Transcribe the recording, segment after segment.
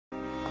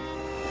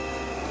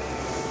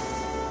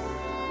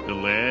The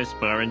last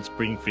bar in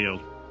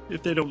Springfield.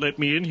 If they don't let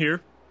me in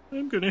here,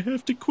 I'm gonna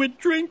have to quit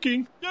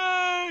drinking.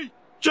 Yay!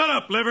 Shut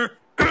up, liver!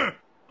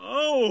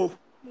 Oh,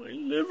 my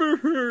liver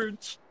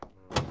hurts.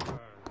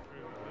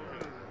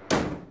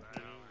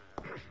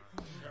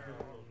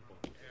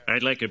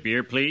 I'd like a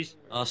beer, please.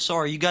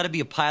 Sorry, you gotta be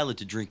a pilot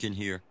to drink in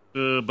here.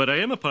 But I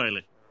am a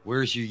pilot.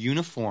 Where's your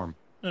uniform?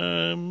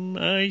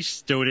 I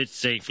stowed it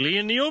safely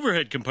in the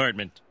overhead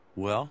compartment.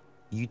 Well,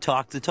 you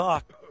talk the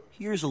talk.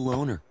 Here's a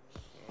loaner.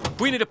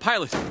 We need a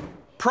pilot.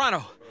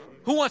 Pronto.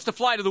 Who wants to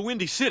fly to the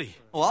Windy City?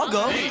 Oh, I'll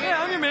go.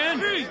 Yeah, I'm your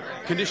man.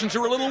 Conditions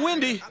are a little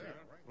windy.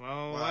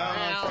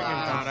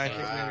 I think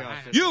maybe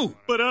I'll fit. You!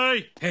 But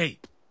Hey,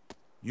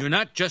 you're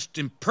not just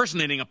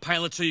impersonating a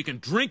pilot so you can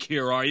drink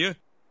here, are you?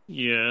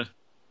 Yeah,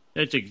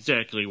 that's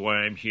exactly why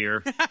I'm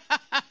here.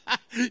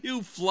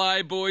 You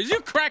fly boys, you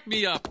crack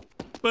me up.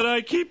 But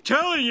I keep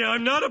telling you,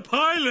 I'm not a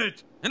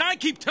pilot. And I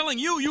keep telling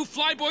you, you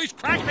fly boys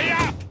crack me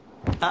up.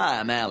 Hi,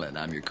 I'm Alan.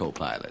 I'm your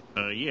co-pilot.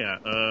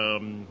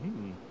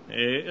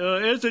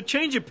 As a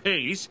change of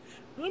pace,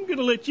 I'm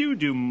gonna let you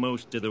do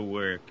most of the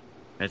work.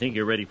 I think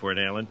you're ready for it,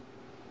 Alan.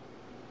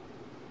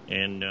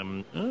 And,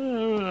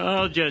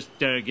 I'll just,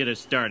 get us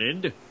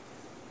started.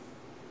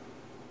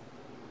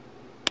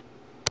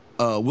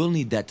 We'll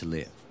need that to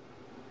live.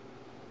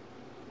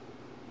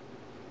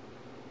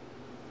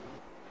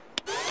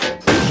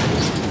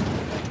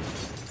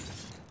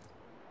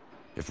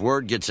 If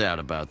word gets out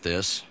about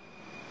this,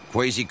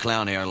 Quasi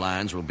Clown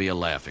Airlines will be a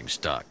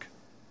laughingstock.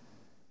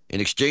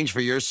 In exchange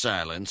for your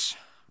silence,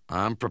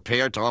 I'm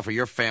prepared to offer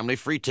your family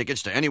free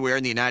tickets to anywhere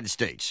in the United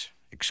States,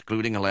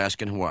 excluding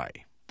Alaska and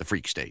Hawaii, the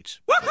freak states.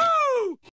 Woohoo!